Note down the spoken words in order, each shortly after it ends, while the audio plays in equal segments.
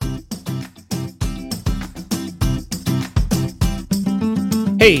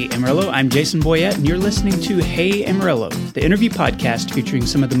Hey Amarillo, I'm Jason Boyette, and you're listening to Hey Amarillo, the interview podcast featuring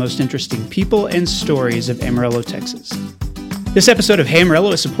some of the most interesting people and stories of Amarillo, Texas. This episode of Hey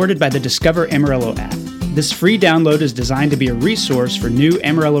Amarillo is supported by the Discover Amarillo app. This free download is designed to be a resource for new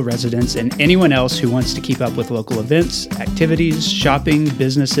Amarillo residents and anyone else who wants to keep up with local events, activities, shopping,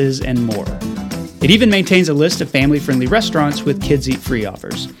 businesses, and more. It even maintains a list of family-friendly restaurants with Kids Eat Free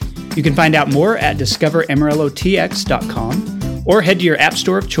offers. You can find out more at discoveramarillotx.com or head to your app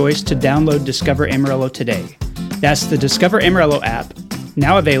store of choice to download Discover Amarillo today. That's the Discover Amarillo app,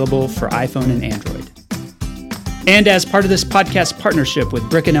 now available for iPhone and Android. And as part of this podcast partnership with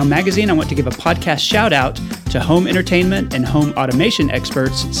Brick & Elm Magazine, I want to give a podcast shout out to home entertainment and home automation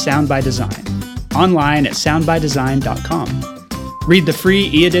experts Sound by Design, online at soundbydesign.com. Read the free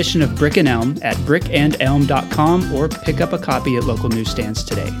e-edition of Brick & Elm at brickandelm.com or pick up a copy at local newsstands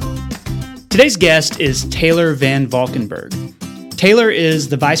today. Today's guest is Taylor Van Valkenburg. Taylor is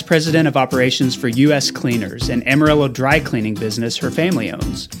the Vice President of Operations for U.S. Cleaners, an Amarillo dry cleaning business her family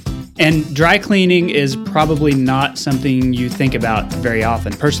owns. And dry cleaning is probably not something you think about very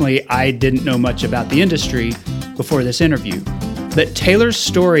often. Personally, I didn't know much about the industry before this interview. But Taylor's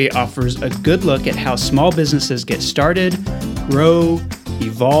story offers a good look at how small businesses get started, grow,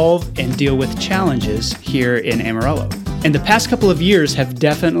 evolve, and deal with challenges here in Amarillo. And the past couple of years have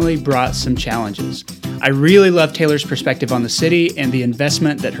definitely brought some challenges. I really love Taylor's perspective on the city and the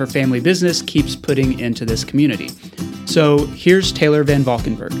investment that her family business keeps putting into this community. So here's Taylor Van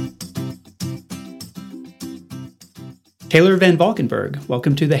Valkenburg. Taylor Van Valkenburg,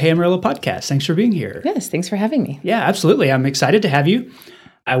 welcome to the Hey Amarillo podcast. Thanks for being here. Yes, thanks for having me. Yeah, absolutely. I'm excited to have you.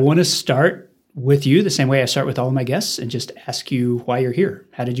 I want to start with you the same way I start with all of my guests and just ask you why you're here.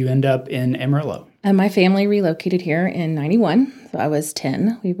 How did you end up in Amarillo? My family relocated here in 91. So I was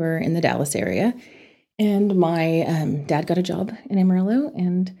 10. We were in the Dallas area. And my dad got a job in Amarillo,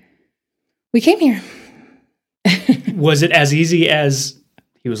 and we came here. Was it as easy as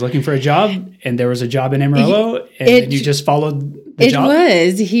he was looking for a job and there was a job in Amarillo and you just followed the job? It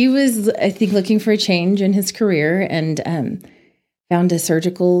was. He was, I think, looking for a change in his career and found a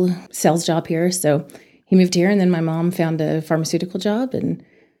surgical sales job here. So he moved here, and then my mom found a pharmaceutical job, and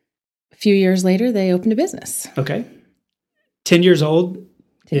a few years later, they opened a business. Okay. 10 years old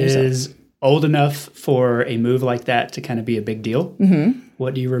is old enough for a move like that to kind of be a big deal. Mm-hmm.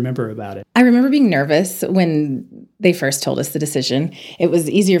 What do you remember about it? I remember being nervous when they first told us the decision. It was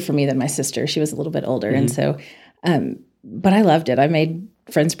easier for me than my sister. She was a little bit older. Mm-hmm. And so, but I loved it. I made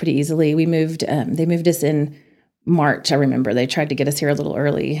friends pretty easily. We moved, they moved us in March. I remember they tried to get us here a little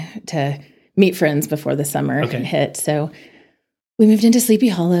early to meet friends before the summer hit. So we moved into Sleepy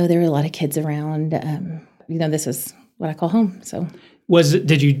Hollow. There were a lot of kids around. This is what I call home. So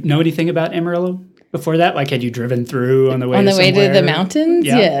did you know anything about Amarillo before that? Like, had you driven through on the way to the mountains?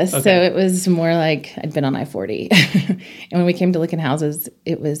 Yeah? Yes. Okay. So it was more like I'd been on I-40. And when we came to look in houses,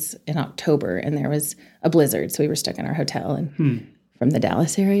 it was in October, and there was a blizzard. So we were stuck in our hotel. And from the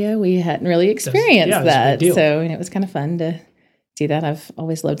Dallas area, we hadn't really experienced that. So it was kind of fun to see that. I've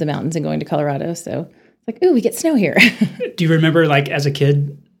always loved the mountains and going to Colorado. So it's like, ooh, we get snow here. Do you remember, like, as a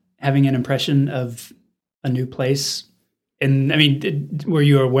kid, having an impression of a new place? And I mean, were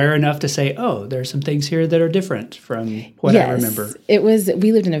you aware enough to say, oh, there are some things here that are different from what I remember?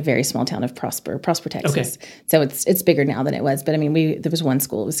 We lived in a very small town of Prosper, Texas. Okay. So it's bigger now than it was. But I mean, there was one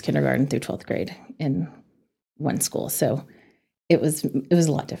school. It was kindergarten through 12th grade in one school. So it was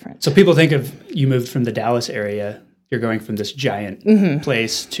a lot different. So people think of you moved from the Dallas area, you're going from this giant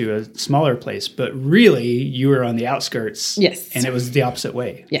place to a smaller place. But really, you were on the outskirts. Yes. And it was the opposite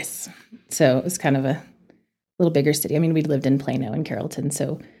way. Yes. So it was kind of a little bigger city. I mean, we lived in Plano and Carrollton,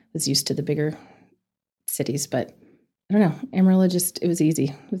 so I was used to the bigger cities, but I don't know. Amarillo it was easy.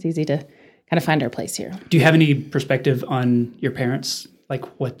 It was easy to kind of find our place here. Do you have any perspective on your parents, like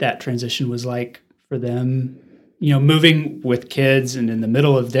what that transition was like for them? You know, moving with kids and in the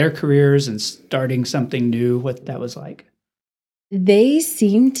middle of their careers and starting something new, what that was like? They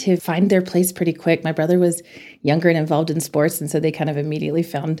seemed to find their place pretty quick. My brother was younger and involved in sports, and so they kind of immediately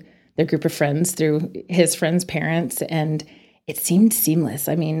found their group of friends through his friends' parents, and it seemed seamless.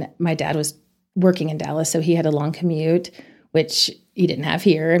 I mean, my dad was working in Dallas, so he had a long commute, which he didn't have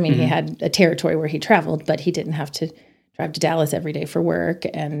here. I mean, he had a territory where he traveled, but he didn't have to drive to Dallas every day for work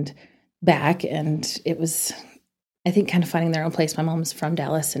and back, and it was, I think, kind of finding their own place. My mom's from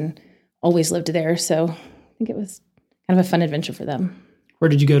Dallas and always lived there, so I think it was kind of a fun adventure for them. Where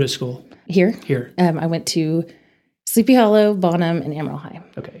did you go to school? Here. I went to Sleepy Hollow, Bonham, and Amarillo High.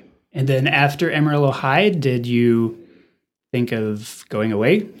 Okay. And then after Amarillo High, did you think of going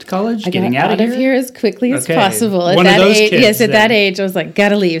away to college, I getting got out of here as quickly as Okay. possible. One of those kids, Yes, at then. that age, I was like,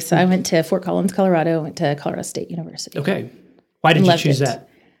 gotta leave. So I went to Fort Collins, Colorado. I went to Colorado State University. Okay. Why did you Loved choose it. that?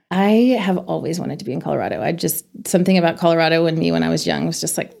 I have always wanted to be in Colorado. Something about Colorado and me when I was young was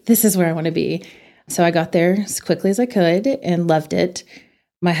just like, this is where I want to be. So I got there as quickly as I could and loved it.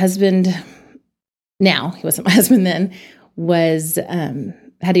 My husband, now, he wasn't my husband then,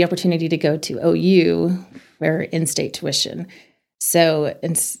 had the opportunity to go to OU for in-state tuition. So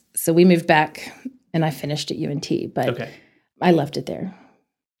we moved back and I finished at UNT, but Okay. I loved it there.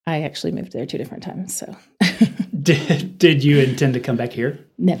 I actually moved there 2 different times. So Did you intend to come back here?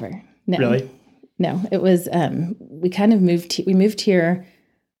 never. No. Really? No, it was, we kind of we moved here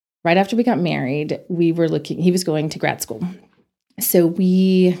right after we got married. He was going to grad school. So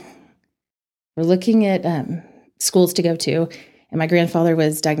we were looking at schools to go to, and my grandfather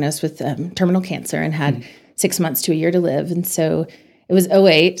was diagnosed with terminal cancer and had 6 months to a year to live. And so it was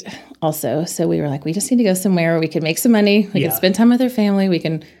 2008 also. So we were like, we just need to go somewhere where we can make some money. We can spend time with our family. We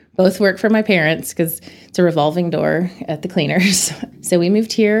can both work for my parents because it's a revolving door at the cleaners. So we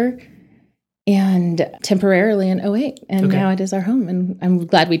moved here and temporarily in 2008. And now it is our home. And I'm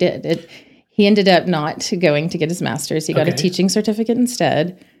glad we did. He ended up not going to get his master's. He got a teaching certificate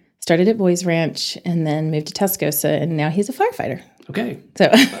instead, started at Boys Ranch, and then moved to Tuscosa. And now he's a firefighter. Okay. So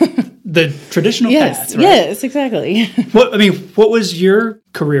the traditional path, right? Yes, exactly. What was your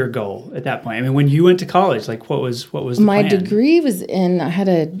career goal at that point? I mean, when you went to college, like what was the My plan? degree was I had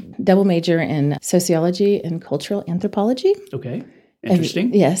a double major in sociology and cultural anthropology. Okay.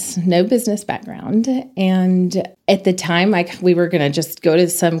 Interesting. Yes, no business background. And at the time, we were going to just go to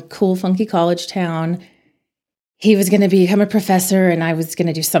some cool, funky college town. He was going to become a professor, and I was going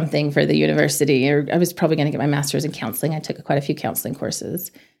to do something for the university, or I was probably going to get my master's in counseling. I took quite a few counseling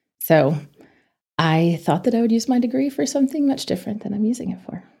courses. So I thought that I would use my degree for something much different than I'm using it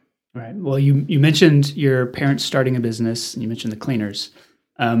for. All right. Well, you mentioned your parents starting a business, and you mentioned the cleaners.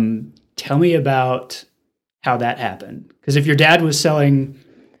 Tell me about how that happened. Because if your dad was selling,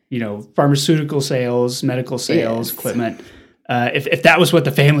 pharmaceutical sales, medical sales, equipment, if that was what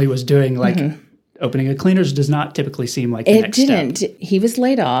the family was doing, like opening a cleaners does not typically seem like the next step. He was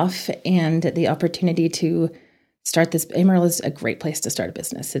laid off, and the opportunity to start this, Amarillo is a great place to start a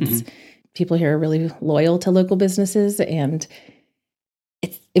business. It's people here are really loyal to local businesses, and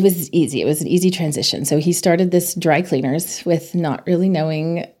it was easy. It was an easy transition. So he started this dry cleaners with not really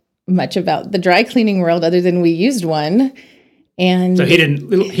knowing much about the dry cleaning world other than we used one. And so he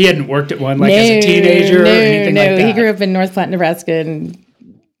hadn't worked at one as a teenager or anything like that? No, he grew up in North Platte, Nebraska, and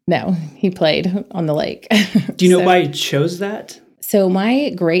no, he played on the lake. Do you know why he chose that? So my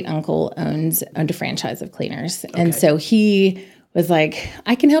great uncle owned a franchise of cleaners. And so he was like,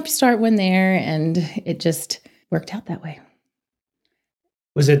 I can help you start one there. And it just worked out that way.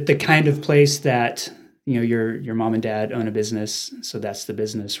 Was it the kind of place that, your mom and dad own a business, so that's the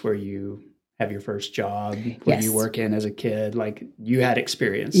business where you have your first job, where you work in as a kid, like you had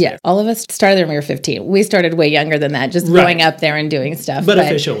experience? Yeah, all of us started there when we were 15. We started way younger than that, just going up there and doing stuff. But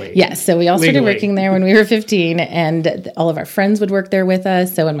officially. Yes, so we all started working there when we were 15, and all of our friends would work there with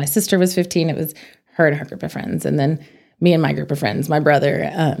us. So when my sister was 15, it was her and her group of friends, and then me and my group of friends, my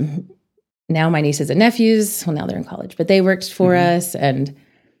brother, now my nieces and nephews, well, now they're in college, but they worked for us, and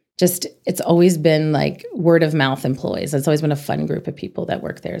just, it's always been like word of mouth employees. It's always been a fun group of people that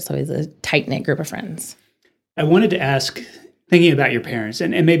work there. It's always a tight-knit group of friends. I wanted to ask, thinking about your parents,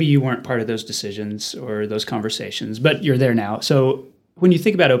 and maybe you weren't part of those decisions or those conversations, but you're there now. So when you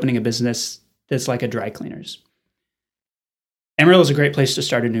think about opening a business that's like a dry cleaners, Amarillo is a great place to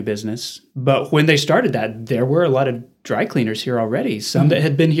start a new business. But when they started that, there were a lot of dry cleaners here already, some that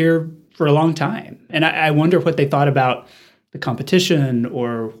had been here for a long time. And I wonder what they thought about the competition,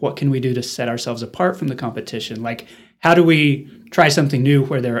 or what can we do to set ourselves apart from the competition? Like, how do we try something new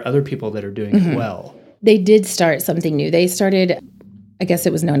where there are other people that are doing it well? They did start something new. They started, I guess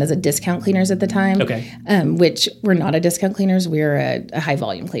it was known as a discount cleaners at the time, which we're not a discount cleaners. We're a high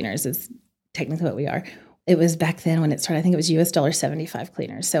volume cleaners is technically what we are. It was back then when it started, I think it was US $1.75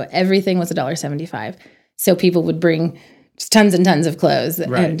 cleaners. So everything was $1.75. So people would bring just tons and tons of clothes.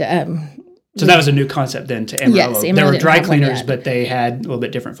 Right. And so that was a new concept then to Amarillo. Yes, Amarillo there were dry didn't have one cleaners, yet. but they had a little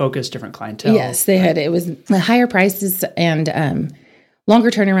bit different focus, different clientele. Yes, they had. It was higher prices and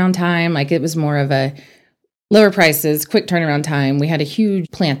longer turnaround time. Like it was more of a lower prices, quick turnaround time. We had a huge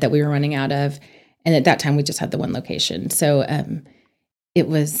plant that we were running out of. And at that time, we just had the one location. So it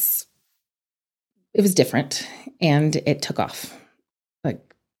was different, and it took off. Like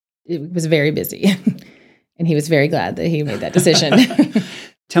it was very busy. And he was very glad that he made that decision.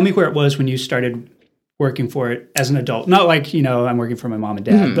 Tell me where it was when you started working for it as an adult? Not like, I'm working for my mom and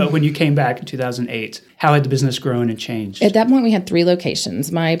dad, but when you came back in 2008, how had the business grown and changed? At that point, we had 3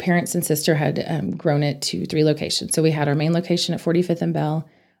 locations. My parents and sister had grown it to 3 locations. So we had our main location at 45th and Bell,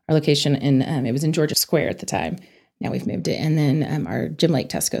 our location in, it was in Georgia Square at the time. Now we've moved it. And then our Jim Lake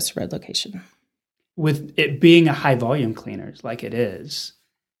Tesco's Road location. With it being a high volume cleaners like it is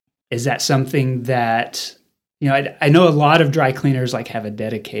that something that, I know a lot of dry cleaners like have a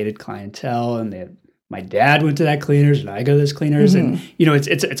dedicated clientele, and my dad went to that cleaners and I go to this cleaners, and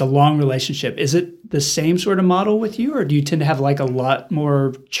it's a long relationship. Is it the same sort of model with you, or do you tend to have like a lot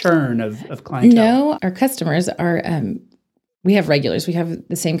more churn of clientele? No, our customers are, we have regulars. We have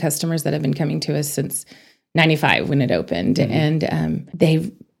the same customers that have been coming to us since 95 when it opened, and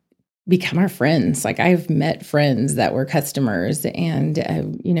they've become our friends. Like, I've met friends that were customers, and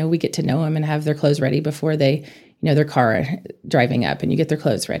we get to know them and have their clothes ready before they, their car driving up, and you get their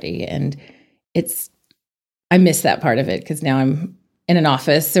clothes ready. And I miss that part of it because now I'm in an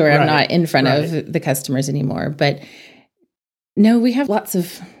office or I'm not in front of the customers anymore. But no, we have lots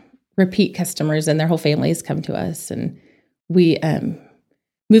of repeat customers, and their whole families come to us, and we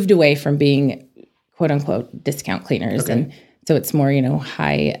moved away from being quote unquote discount cleaners. Okay. And so it's more,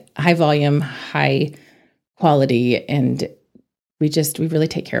 high volume, high quality, and we really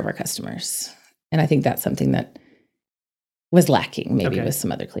take care of our customers. And I think that's something that was lacking maybe with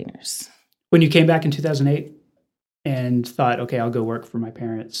some other cleaners. When you came back in 2008 and thought, okay, I'll go work for my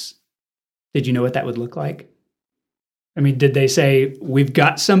parents, did you know what that would look like? I mean, did they say, we've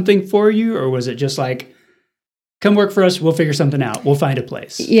got something for you? Or was it just like, come work for us, we'll figure something out, we'll find a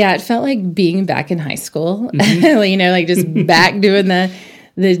place? Yeah, it felt like being back in high school, like just back doing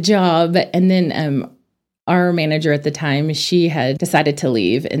the job. And then our manager at the time, she had decided to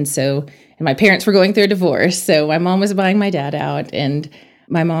leave. And my parents were going through a divorce. So my mom was buying my dad out, and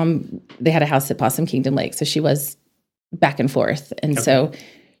my mom, they had a house at Possum Kingdom Lake. So she was back and forth. And so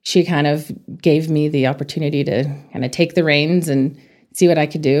she kind of gave me the opportunity to kind of take the reins and see what I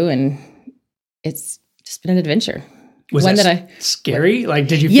could do. And it's just been an adventure. Was that scary? Like,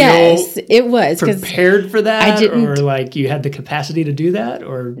 did you feel yes, it was prepared for that? I didn't, or like you had the capacity to do that?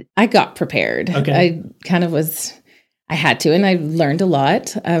 Or I got prepared. Okay. I kind of I had to, and I learned a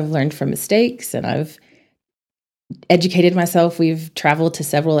lot. I've learned from mistakes, and I've educated myself. We've traveled to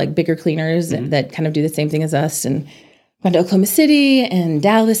several like bigger cleaners that kind of do the same thing as us, and went to Oklahoma City and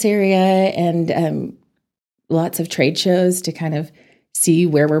Dallas area, and lots of trade shows to kind of see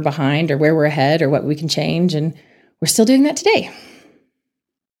where we're behind or where we're ahead or what we can change. And we're still doing that today.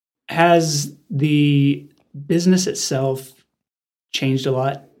 Has the business itself changed a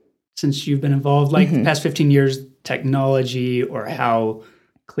lot since you've been involved? Like the past 15 years, technology or how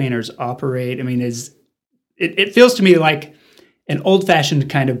cleaners operate? I mean, it feels to me like an old-fashioned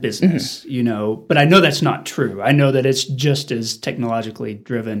kind of business, but I know that's not true. I know that it's just as technologically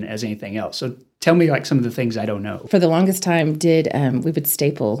driven as anything else. So tell me like some of the things I don't know. For the longest time, we would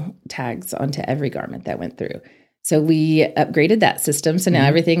staple tags onto every garment that went through. So we upgraded that system. So now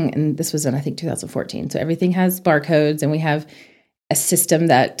everything, and this was in, I think, 2014. So everything has barcodes, and we have a system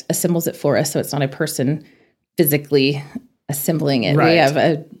that assembles it for us. So it's not a person physically assembling it. Right. We have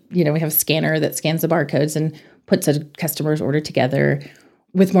a scanner that scans the barcodes and puts a customer's order together.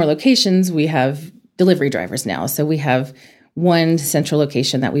 With more locations, we have delivery drivers now. So we have one central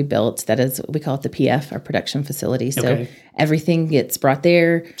location that we built that is, we call it the PF, our production facility. So everything gets brought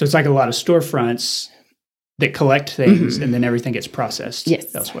there. So it's like a lot of storefronts that collect things and then everything gets processed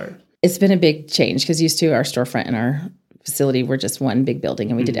elsewhere. It's been a big change because used to our storefront and our facility were just one big building,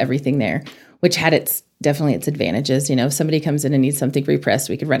 and we did everything there, which had definitely its advantages. If somebody comes in and needs something repressed,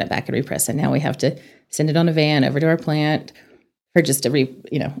 we could run it back and repress it. Now we have to send it on a van over to our plant for just a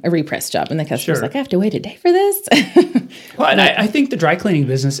repress job. And the customer's like, I have to wait a day for this. Well, and I think the dry cleaning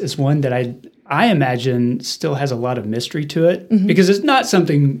business is one that I imagine still has a lot of mystery to it because it's not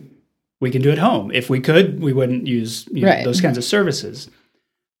something we can do at home. If we could, we wouldn't use those kinds of services.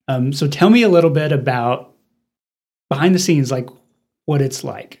 So tell me a little bit about behind the scenes, like what it's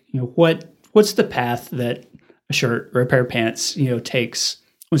like. What's the path that a shirt or a pair of pants, takes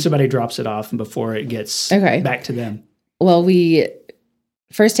when somebody drops it off and before it gets back to them? Well, we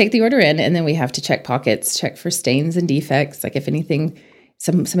first take the order in, and then we have to check pockets, check for stains and defects. Like if anything,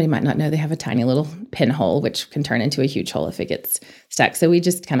 somebody might not know they have a tiny little pinhole, which can turn into a huge hole if it gets stuck. So we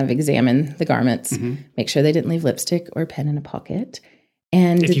just kind of examine the garments, make sure they didn't leave lipstick or pen in a pocket.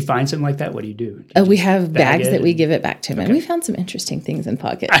 And if you find something like that, what do you do? We have bags that we give it back to them. And we found some interesting things in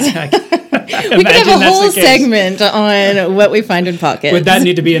pockets. We could have a whole segment on what we find in pockets. Would that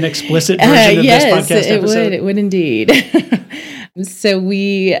need to be an explicit version of this podcast episode? It would indeed. So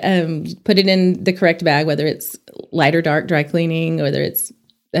we put it in the correct bag, whether it's light or dark dry cleaning, whether it's,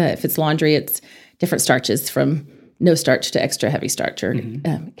 if it's laundry, it's different starches from no starch to extra heavy starch, or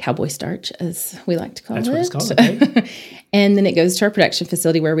cowboy starch, as we like to call it. That's what it's called, right? And then it goes to our production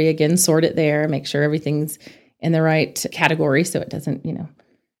facility where we, again, sort it there, make sure everything's in the right category so it doesn't,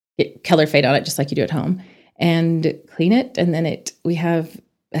 get color fade on it just like you do at home, and clean it. And then we have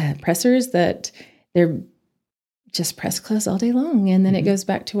pressers that they're just press close all day long. And then it goes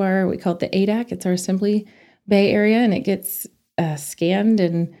back to we call it the ADAC. It's our assembly bay area, and it gets scanned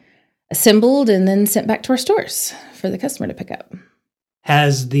and assembled and then sent back to our stores for the customer to pick up.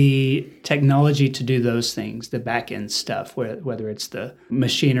 Has the technology to do those things, the back end stuff, whether it's the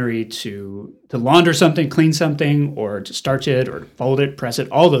machinery to launder something, clean something, or to starch it or fold it, press it,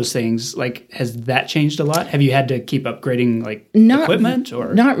 all those things, has that changed a lot? Have you had to keep upgrading equipment?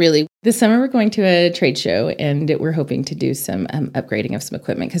 Or not really. This summer we're going to a trade show, and we're hoping to do some upgrading of some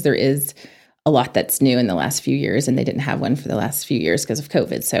equipment, because there is a lot that's new in the last few years, and they didn't have one for the last few years because of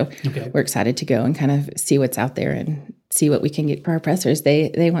COVID. So we're excited to go and kind of see what's out there and see what we can get for our pressers.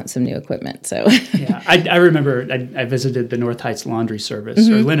 They want some new equipment. So yeah, I remember I visited the North Heights Laundry Service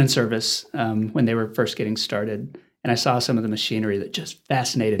or Linen Service when they were first getting started. And I saw some of the machinery that just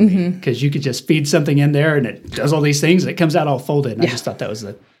fascinated me, because you could just feed something in there and it does all these things and it comes out all folded. And I just thought that was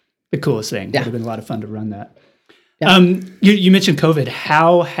the coolest thing. It would have been a lot of fun to run that. Yeah. You mentioned COVID.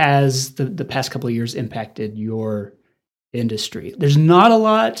 How has the past couple of years impacted your industry? There's not a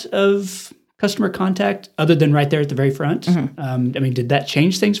lot of customer contact other than right there at the very front. Did that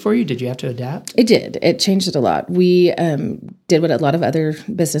change things for you? Did you have to adapt? It did. It changed it a lot. We did what a lot of other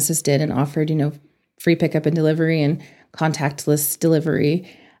businesses did and offered, free pickup and delivery and contactless delivery.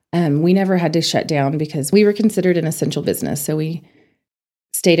 We never had to shut down because we were considered an essential business. So we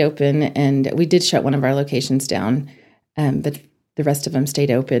stayed open, and we did shut one of our locations down, but the rest of them stayed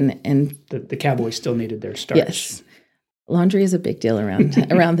open. And the Cowboys still needed their starch. Yes. Laundry is a big deal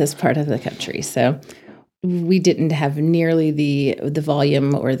around this part of the country. So we didn't have nearly the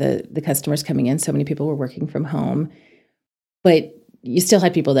volume or the customers coming in. So many people were working from home, but you still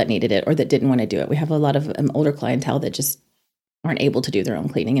had people that needed it or that didn't want to do it. We have a lot of older clientele that just aren't able to do their own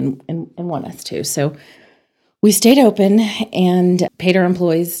cleaning and want us to. So we stayed open and paid our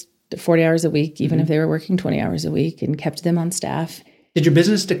employees 40 hours a week, even if they were working 20 hours a week, and kept them on staff. Did your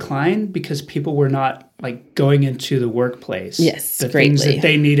business decline because people were not going into the workplace? Yes, the greatly. Things that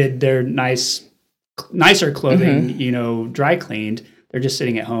they needed, their nicer clothing, dry cleaned. They're just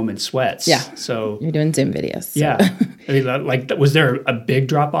sitting at home in sweats. Yeah. So you're doing Zoom videos. So. Yeah. Was there a big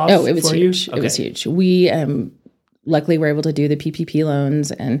drop off? Oh, it was huge. Okay. It was huge. We luckily were able to do the PPP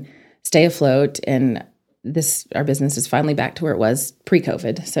loans and stay afloat, and our business is finally back to where it was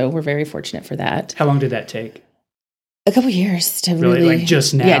pre-COVID. So we're very fortunate for that. How long did that take? A couple years to really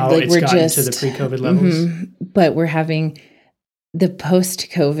just now it's gotten to the pre-COVID levels? But we're having the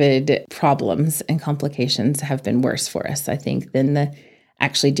post-COVID problems and complications have been worse for us, I think, than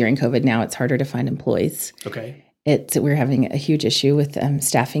actually during COVID. Now it's harder to find employees. Okay. We're having a huge issue with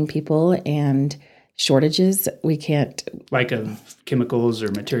staffing people and shortages. We can't, of chemicals or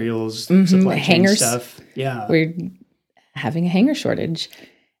materials, supply chain hangers. Stuff. Yeah. We're having a hanger shortage.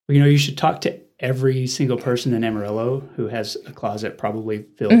 You should talk to every single person in Amarillo who has a closet probably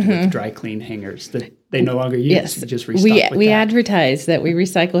filled with dry clean hangers that they no longer use. Yes. Just restock we advertise that we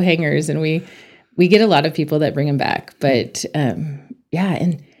recycle hangers, and we get a lot of people that bring them back. But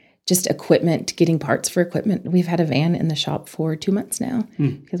and just equipment, getting parts for equipment. We've had a van in the shop for 2 months now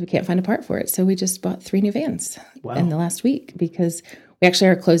because we can't find a part for it. So we just bought 3 new vans in the last week, because we actually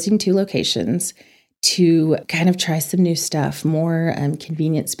are closing 2 locations to kind of try some new stuff, more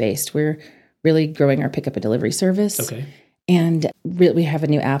convenience-based. We're really growing our pickup and delivery service. Okay. And we have a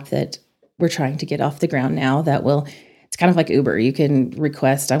new app that we're trying to get off the ground now it's kind of like Uber. You can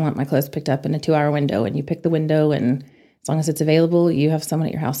request, I want my clothes picked up in a 2-hour window, and you pick the window, and as long as it's available, you have someone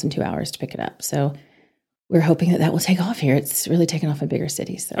at your house in 2 hours to pick it up. So we're hoping that will take off here. It's really taken off in bigger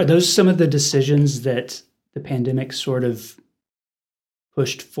cities. So. Are those some of the decisions that the pandemic sort of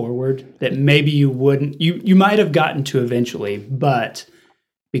pushed forward that maybe you might have gotten to eventually, but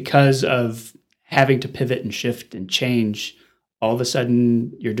because of having to pivot and shift and change, all of a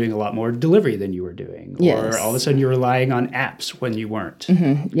sudden you're doing a lot more delivery than you were doing, or all of a sudden you're relying on apps when you weren't.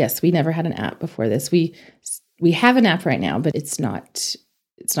 Mm-hmm. Yes, we never had an app before this. We have an app right now, but it's not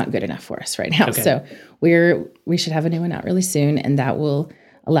good enough for us right now. Okay. So we should have a new one out really soon, and that will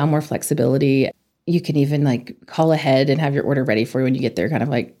allow more flexibility. You can even call ahead and have your order ready for you when you get there, kind of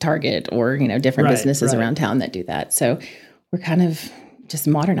like Target or different businesses around town that do that. So we're kind of just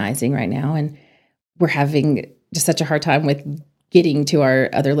modernizing right now, and we're having just such a hard time with getting to our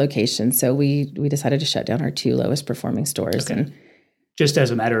other locations. So we decided to shut down our 2 lowest performing stores. Okay. And just as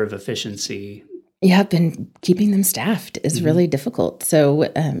a matter of efficiency. Yeah, and keeping them staffed is really difficult. So,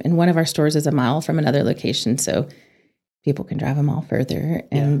 and one of our stores is a mile from another location, so people can drive a mile further.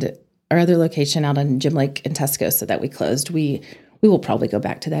 And our other location out on Jim Lake in Tuscaloosa that we closed, we will probably go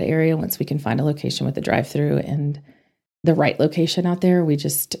back to that area once we can find a location with a drive-through and the right location out there. We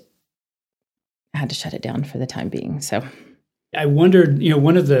just had to shut it down for the time being. So I wondered,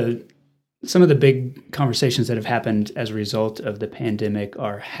 some of the big conversations that have happened as a result of the pandemic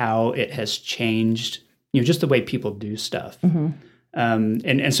are how it has changed, just the way people do stuff.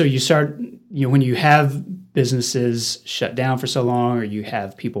 And so you start, when you have businesses shut down for so long, or you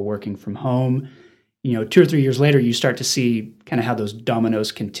have people working from home, 2 or 3 years later, you start to see kind of how those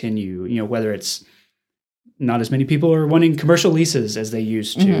dominoes continue, whether it's not as many people are wanting commercial leases as they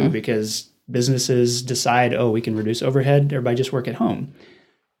used to because businesses decide, we can reduce overhead, everybody just work at home.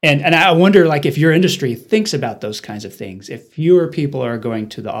 And I wonder, if your industry thinks about those kinds of things, if fewer people are going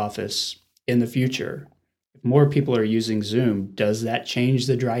to the office in the future, if more people are using Zoom, does that change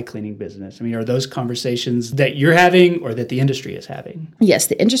the dry cleaning business? I mean, are those conversations that you're having or that the industry is having? Yes,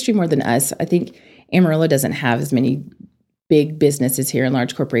 the industry more than us. I think Amarillo doesn't have as many big businesses here and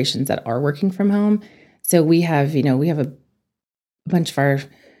large corporations that are working from home. So we have a bunch of our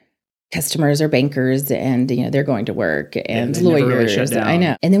customers are bankers, and they're going to work, and lawyers. Never really shut down. I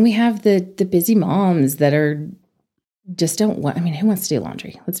know. And then we have the busy moms that are just don't want. I mean, who wants to do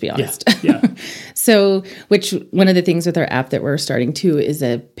laundry? Let's be honest. Yeah. So, which one of the things with our app that we're starting to is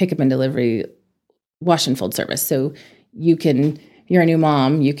a pickup and delivery wash and fold service. So if you're a new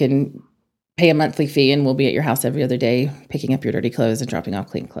mom, you can pay a monthly fee, and we'll be at your house every other day, picking up your dirty clothes and dropping off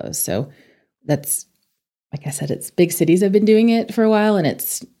clean clothes. So that's, like I said, it's big cities have been doing it for a while,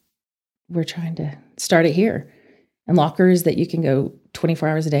 and we're trying to start it here. And lockers that you can go 24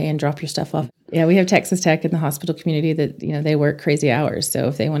 hours a day and drop your stuff off. Yeah, we have Texas Tech in the hospital community that, they work crazy hours. So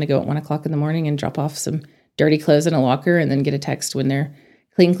if they want to go at 1:00 in the morning and drop off some dirty clothes in a locker and then get a text when their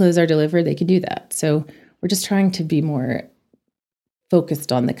clean clothes are delivered, they can do that. So we're just trying to be more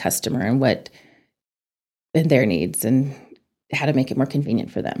focused on the customer and their needs and how to make it more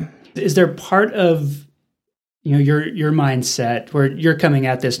convenient for them. Is there part of your mindset where you're coming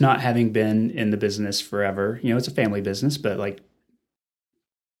at this not having been in the business forever? It's a family business, but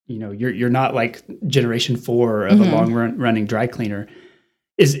you're not like generation 4 of a long running dry cleaner.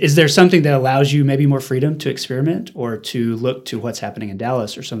 Is there something that allows you maybe more freedom to experiment or to look to what's happening in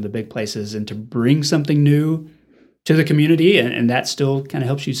Dallas or some of the big places and to bring something new to the community, and that still kind of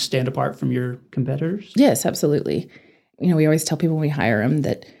helps you stand apart from your competitors? Yes, absolutely. We always tell people when we hire them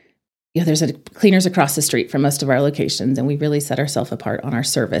that there's cleaners across the street from most of our locations, and we really set ourselves apart on our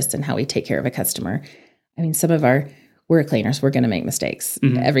service and how we take care of a customer. I mean, we're cleaners. We're going to make mistakes.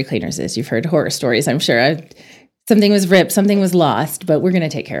 Every cleaner's is. You've heard horror stories, I'm sure. Something was ripped, something was lost, but we're going to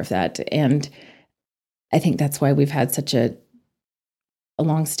take care of that. And I think that's why we've had such a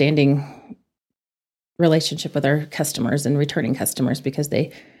long-standing relationship with our customers and returning customers, because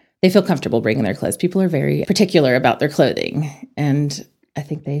they feel comfortable bringing their clothes. People are very particular about their clothing, and I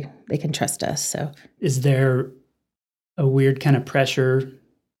think they can trust us. So, is there a weird kind of pressure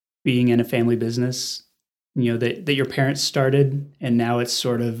being in a family business, that your parents started and now it's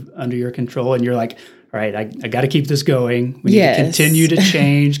sort of under your control and you're like, all right, I got to keep this going. We need to continue to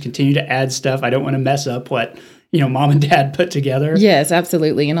change, continue to add stuff. I don't want to mess up what, mom and dad put together. Yes,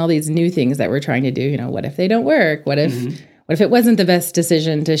 absolutely. And all these new things that we're trying to do, what if they don't work? What if it wasn't the best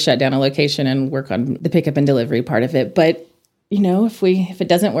decision to shut down a location and work on the pickup and delivery part of it? But if it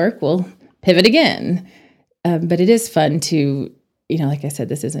doesn't work, we'll pivot again. But it is fun to, like I said,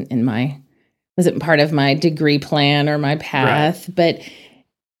 this wasn't part of my degree plan or my path, right. But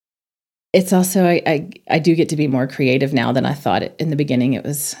it's also, I do get to be more creative now than I thought in the beginning. It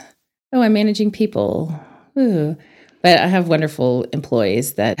was, I'm managing people. Ooh. But I have wonderful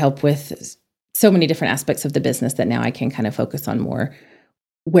employees that help with so many different aspects of the business that now I can kind of focus on more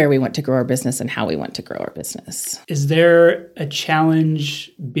where we want to grow our business and how we want to grow our business. Is there a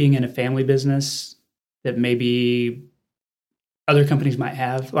challenge being in a family business that maybe other companies might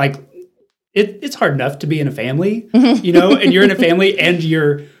have? Like, it's hard enough to be in a family, and you're in a family and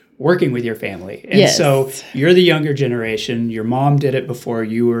you're working with your family. And so you're the younger generation. Your mom did it before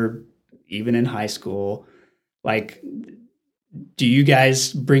you were even in high school. Like, do you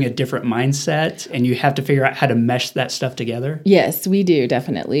guys bring a different mindset and you have to figure out how to mesh that stuff together? Yes, we do,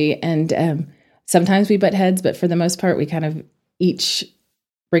 definitely. And sometimes we butt heads, but for the most part, we kind of each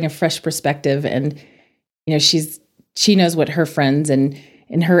bring a fresh perspective. And, she knows what her friends and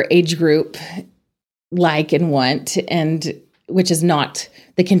in her age group like and want. And which is not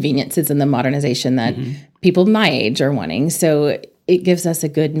the conveniences and the modernization that people my age are wanting. So it gives us a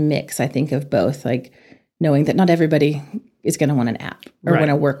good mix, I think, of both, like knowing that not everybody is going to want an app or want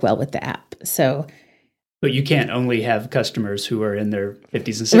to work well with the app. So, but you can't only have customers who are in their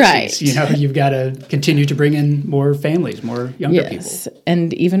 50s and 60s. Right. You've got to continue to bring in more families, more younger people.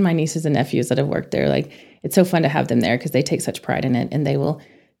 And even my nieces and nephews that have worked there, like it's so fun to have them there because they take such pride in it, and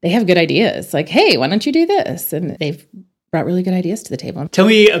they have good ideas. Like, hey, why don't you do this? And they've brought really good ideas to the table. Tell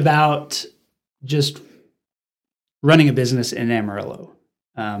me about just running a business in Amarillo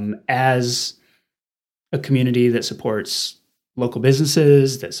as a community that supports local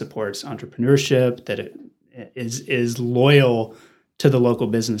businesses, that supports entrepreneurship, that it is loyal to the local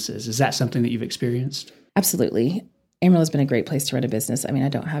businesses. Is that something that you've experienced? Absolutely. Amarillo has been a great place to run a business. I mean, I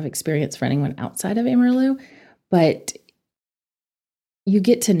don't have experience running one outside of Amarillo, but you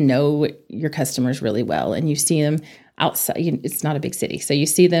get to know your customers really well, and you see them outside. It's not a big city, so you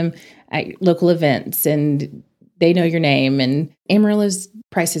see them at local events, and they know your name. And Amarillo's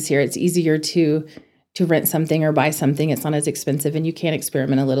prices here, it's easier to rent something or buy something. It's not as expensive, and you can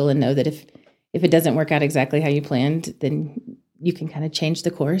experiment a little and know that if it doesn't work out exactly how you planned, then you can kind of change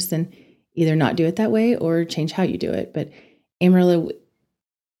the course and either not do it that way or change how you do it. But Amarillo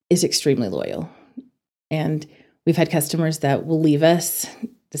is extremely loyal, and we've had customers that will leave us,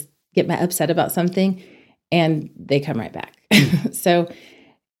 just get upset about something, and they come right back. So,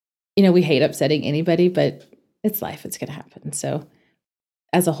 we hate upsetting anybody, but it's life. It's going to happen. So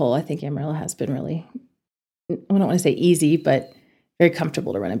as a whole, I think Amarillo has been really, I don't want to say easy, but very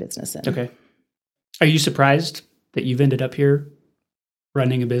comfortable to run a business in. Okay. Are you surprised that you've ended up here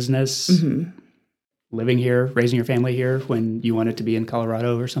running a business, living here, raising your family here when you wanted to be in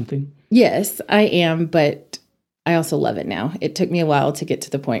Colorado or something? Yes, I am, but I also love it now. It took me a while to get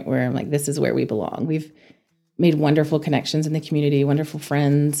to the point where I'm like, this is where we belong. We've made wonderful connections in the community, wonderful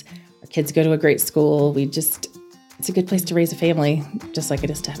friends. Our kids go to a great school. It's a good place to raise a family, just like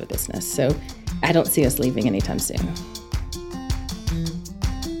it is to have a business. So I don't see us leaving anytime soon.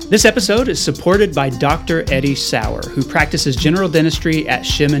 This episode is supported by Dr. Eddie Sauer, who practices general dentistry at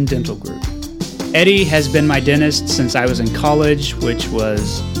Shemin Dental Group. Eddie has been my dentist since I was in college, which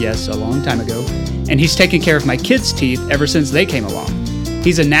was, yes, a long time ago, and he's taken care of my kids' teeth ever since they came along.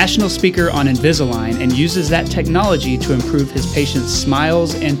 He's a national speaker on Invisalign and uses that technology to improve his patients'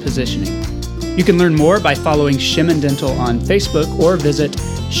 smiles and positioning. You can learn more by following Shemin Dental on Facebook or visit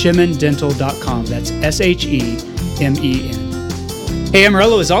shemindental.com. That's SHEMEN. Hey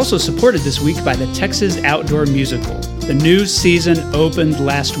Amarillo is also supported this week by the Texas Outdoor Musical. The new season opened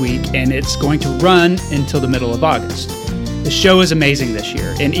last week, and it's going to run until the middle of August. The show is amazing this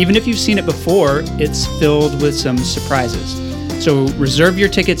year, and even if you've seen it before, it's filled with some surprises. So reserve your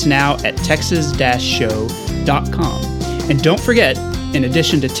tickets now at texas-show.com. And don't forget, in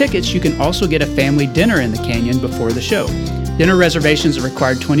addition to tickets, you can also get a family dinner in the canyon before the show. Dinner reservations are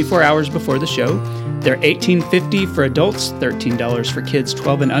required 24 hours before the show. They're $18.50 for adults, $13 for kids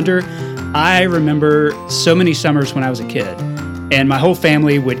 12 and under. I remember so many summers when I was a kid, and my whole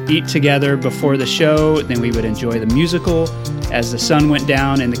family would eat together before the show. Then we would enjoy the musical as the sun went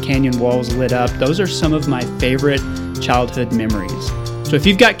down and the canyon walls lit up. Those are some of my favorite childhood memories. So if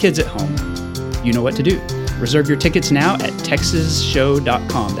you've got kids at home, you know what to do. Reserve your tickets now at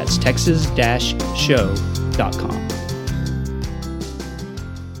texasshow.com. That's texas-show.com.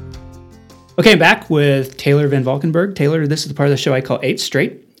 Okay, I'm back with Taylor Van Valkenburg. Taylor, this is the part of the show I call 8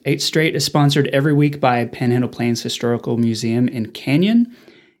 Straight. 8 Straight is sponsored every week by Panhandle Plains Historical Museum in Canyon.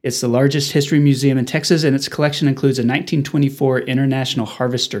 It's the largest history museum in Texas, and its collection includes a 1924 International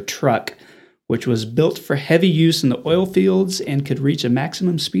Harvester truck, which was built for heavy use in the oil fields and could reach a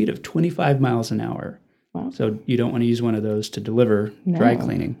maximum speed of 25 miles an hour. Wow. So you don't want to use one of those to deliver dry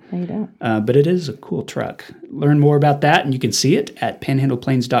cleaning. No, you don't. But it is a cool truck. Learn more about that, and you can see it at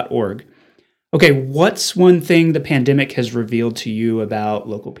panhandleplains.org. Okay, what's one thing the pandemic has revealed to you about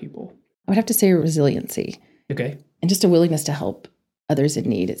local people? I would have to say resiliency. Okay. And just a willingness to help others in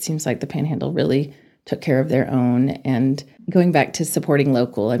need. It seems like the Panhandle really took care of their own. And going back to supporting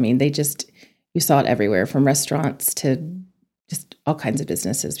local, I mean, you saw it everywhere, from restaurants to just all kinds of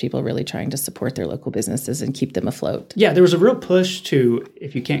businesses, people really trying to support their local businesses and keep them afloat. Yeah, there was a real push to,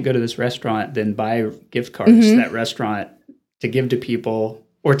 if you can't go to this restaurant, then buy gift cards to that restaurant to give to people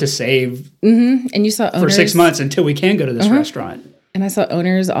or to save and you saw owners, for 6 months until we can go to this restaurant. And I saw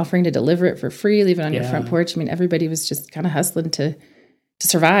owners offering to deliver it for free, leave it on your front porch. I mean, everybody was just kind of hustling to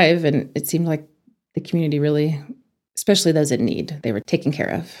survive. And it seemed like the community really, especially those in need, they were taken care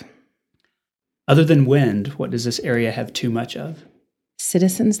of. Other than wind, what does this area have too much of?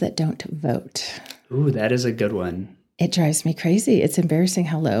 Citizens that don't vote. Ooh, that is a good one. It drives me crazy. It's embarrassing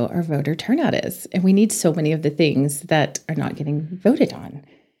how low our voter turnout is. And we need so many of the things that are not getting voted on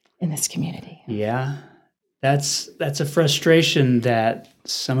in this community. Yeah. That's a frustration that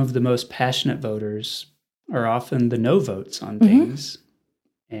some of the most passionate voters are often the no votes on things.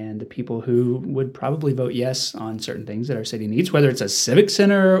 And the people who would probably vote yes on certain things that our city needs, whether it's a civic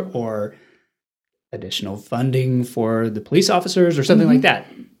center or additional funding for the police officers or something like that,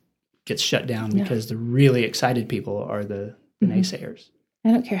 gets shut down because the really excited people are the naysayers.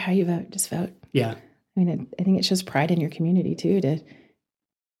 I don't care how you vote, just vote. Yeah. I mean, I think it shows pride in your community too,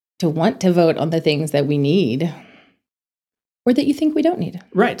 to want to vote on the things that we need or that you think we don't need.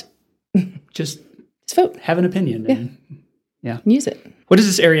 Right. Just vote. Have an opinion. And use it. What does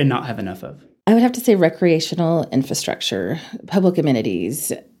this area not have enough of? I would have to say recreational infrastructure, public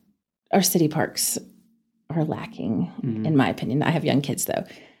amenities. Our city parks are lacking, in my opinion. I have young kids, though.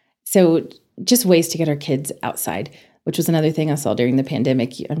 So just ways to get our kids outside, which was another thing I saw during the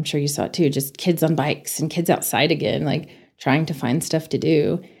pandemic. I'm sure you saw it too, just kids on bikes and kids outside again, like trying to find stuff to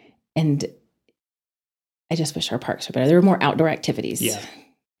do. And I just wish our parks were better. There were more outdoor activities. Yeah.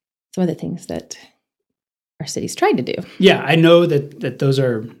 Some of the things that our city's tried to do. Yeah, I know that those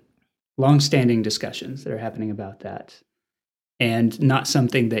are longstanding discussions that are happening about that. And not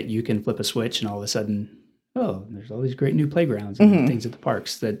something that you can flip a switch and all of a sudden, oh, there's all these great new playgrounds and things at the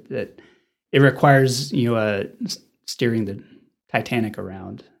parks that it requires, steering the Titanic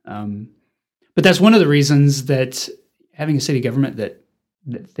around. But that's one of the reasons that having a city government that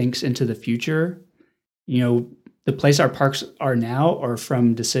thinks into the future, the place our parks are now are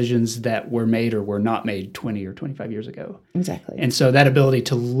from decisions that were made or were not made 20 or 25 years ago. Exactly. And so that ability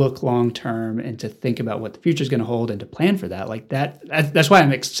to look long term and to think about what the future is going to hold and to plan for that, like that's why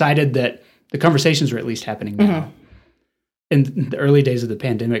I'm excited that the conversations are at least happening now. In the early days of the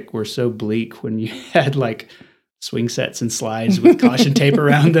pandemic were so bleak when you had like swing sets and slides with caution tape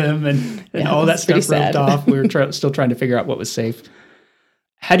around them and all that stuff roped off. We were still trying to figure out what was safe.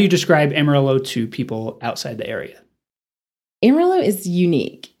 How do you describe Amarillo to people outside the area? Amarillo is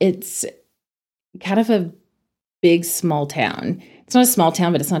unique. It's kind of a big, small town. It's not a small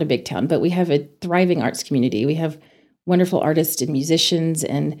town, but it's not a big town. But we have a thriving arts community. We have wonderful artists and musicians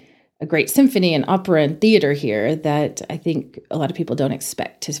and a great symphony and opera and theater here that I think a lot of people don't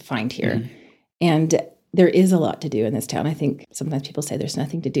expect to find here. And there is a lot to do in this town. I think sometimes people say there's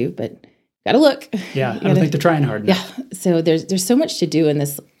nothing to do, but got to look. Yeah, I don't think they're trying hard enough. Yeah, so there's so much to do in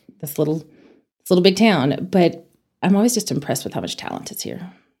this little big town, but I'm always just impressed with how much talent is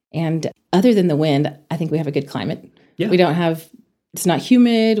here. And other than the wind, I think we have a good climate. Yeah. It's not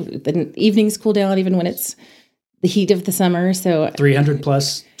humid. The evenings cool down even when it's the heat of the summer. So 300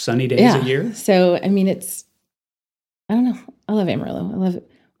 plus sunny days a year. So, I mean, I don't know. I love Amarillo. I love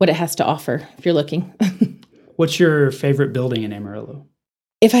what it has to offer if you're looking. What's your favorite building in Amarillo?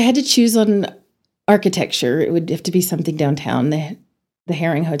 If I had to choose on architecture, it would have to be something downtown. The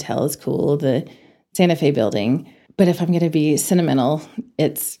Herring Hotel is cool, the Santa Fe building. But if I'm going to be sentimental,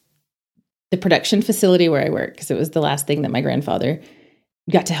 it's the production facility where I work, because it was the last thing that my grandfather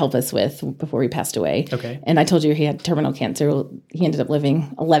got to help us with before he passed away. Okay. And I told you he had terminal cancer. He ended up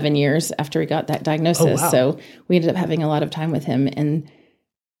living 11 years after he got that diagnosis. Oh, wow. So we ended up having a lot of time with him. And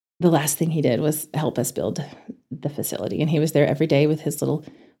the last thing he did was help us build the facility. And he was there every day with his little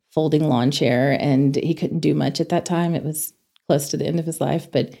folding lawn chair. And he couldn't do much at that time. It was close to the end of his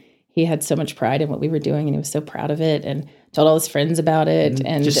life. But he had so much pride in what we were doing. And he was so proud of it and told all his friends about it.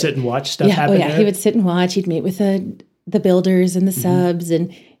 And just sit and watch stuff happen. Yeah, he would sit and watch. He'd meet with the builders and the subs.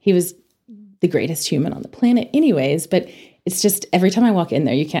 And he was the greatest human on the planet anyways. But it's just every time I walk in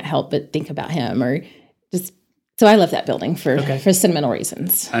there, you can't help but think about him or just... So I love that building for sentimental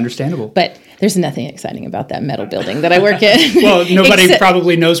reasons. Understandable. But there's nothing exciting about that metal building that I work in. Well, nobody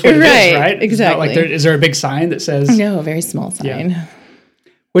probably knows what it is, right? Exactly. It's not like is there a big sign that says... No, a very small sign. Yeah.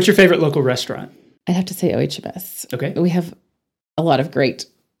 What's your favorite local restaurant? I'd have to say OHMS. Okay. We have a lot of great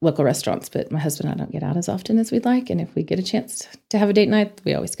local restaurants, but my husband and I don't get out as often as we'd like. And if we get a chance to have a date night,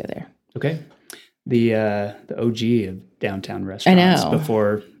 we always go there. Okay. The OG of downtown restaurants. I know.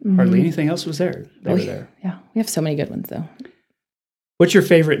 Before hardly anything else was there. They were there. Yeah. We have so many good ones, though. What's your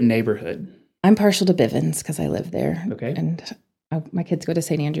favorite neighborhood? I'm partial to Bivens because I live there. Okay. And my kids go to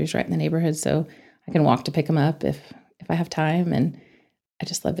St. Andrews right in the neighborhood, so I can walk to pick them up if I have time. And I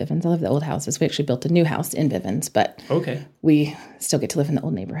just love Bivens. I love the old houses. We actually built a new house in Bivens, but we still get to live in the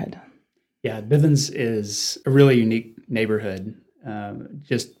old neighborhood. Yeah, Bivens is a really unique neighborhood.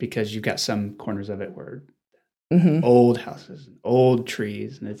 Just because you've got some corners of it where old houses, and old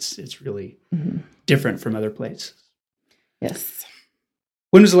trees, and it's really different from other places. Yes.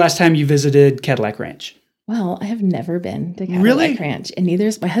 When was the last time you visited Cadillac Ranch? Well, I have never been to Cadillac Really? Ranch, and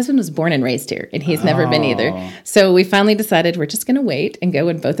my husband was born and raised here, and he's never been either. So we finally decided we're just going to wait and go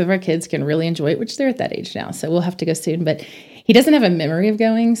when both of our kids can really enjoy it, which they're at that age now. So we'll have to go soon. But he doesn't have a memory of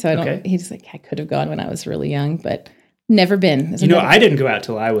going, so he's like, I could have gone when I was really young, but never been. I didn't go out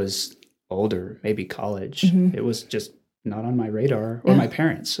till I was older, maybe college. It was just not on my radar or my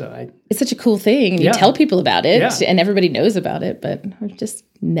parents. So it's such a cool thing. And you tell people about it and everybody knows about it, but I've just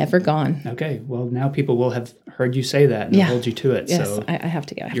never gone. Okay. Well, now people will have heard you say that and hold you to it. Yes, so I have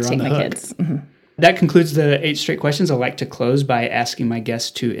to go. I have you're to take on the my hook. kids. That concludes the 8 straight questions. I like to close by asking my guests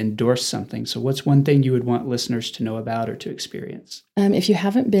to endorse something. So what's one thing you would want listeners to know about or to experience? If you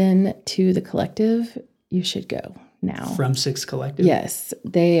haven't been to the Collective, you should go now. From Six Collective? Yes.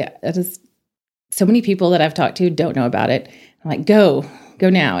 So many people that I've talked to don't know about it. I'm like, go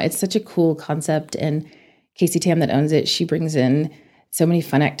now. It's such a cool concept. And Casey Tam that owns it, she brings in so many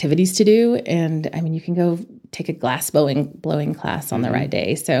fun activities to do. And I mean, you can go take a glass blowing class on the right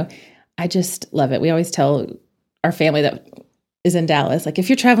day. So I just love it. We always tell our family that is in Dallas, like if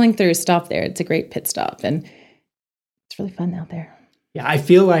you're traveling through, stop there. It's a great pit stop. And it's really fun out there. Yeah, I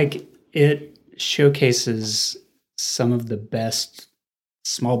feel like it showcases some of the best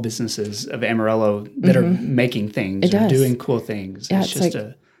small businesses of Amarillo that are making things or doing cool things. Yeah, it's just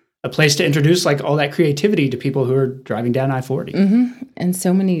a place to introduce like all that creativity to people who are driving down I-40. And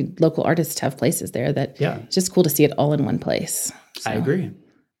so many local artists have places there that it's just cool to see it all in one place. So I agree.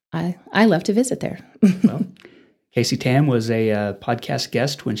 I love to visit there. Well, Casey Tam was a podcast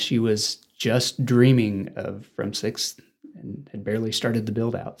guest when she was just dreaming of From Six and had barely started the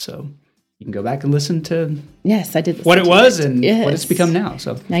build out. So you can go back and listen to I did what it was and what it's become now.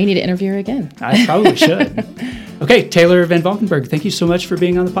 So now you need to interview her again. I probably should. Okay, Taylor Van Valkenburg, thank you so much for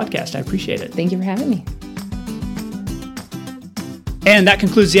being on the podcast. I appreciate it. Thank you for having me. And that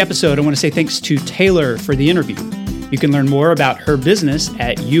concludes the episode. I want to say thanks to Taylor for the interview. You can learn more about her business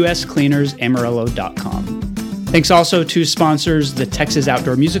at uscleanersamarillo.com. Thanks also to sponsors the Texas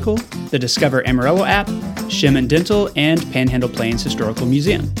Outdoor Musical, the Discover Amarillo app, Shemin Dental, and Panhandle Plains Historical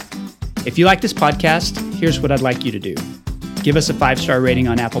Museum. If you like this podcast, here's what I'd like you to do. Give us a 5-star rating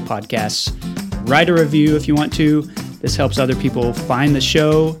on Apple Podcasts. Write a review if you want to. This helps other people find the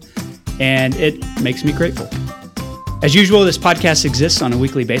show, and it makes me grateful. As usual, this podcast exists on a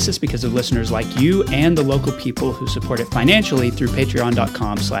weekly basis because of listeners like you and the local people who support it financially through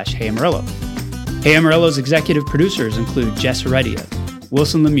patreon.com/HeyAmarillo. Hey Amarillo's executive producers include Jess Heredia,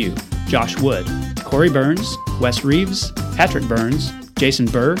 Wilson Lemieux, Josh Wood, Corey Burns, Wes Reeves, Patrick Burns, Jason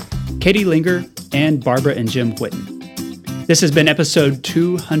Burr, Katie Linger, and Barbara and Jim Whitten. This has been episode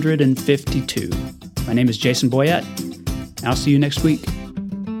 252. My name is Jason Boyett, and I'll see you next week.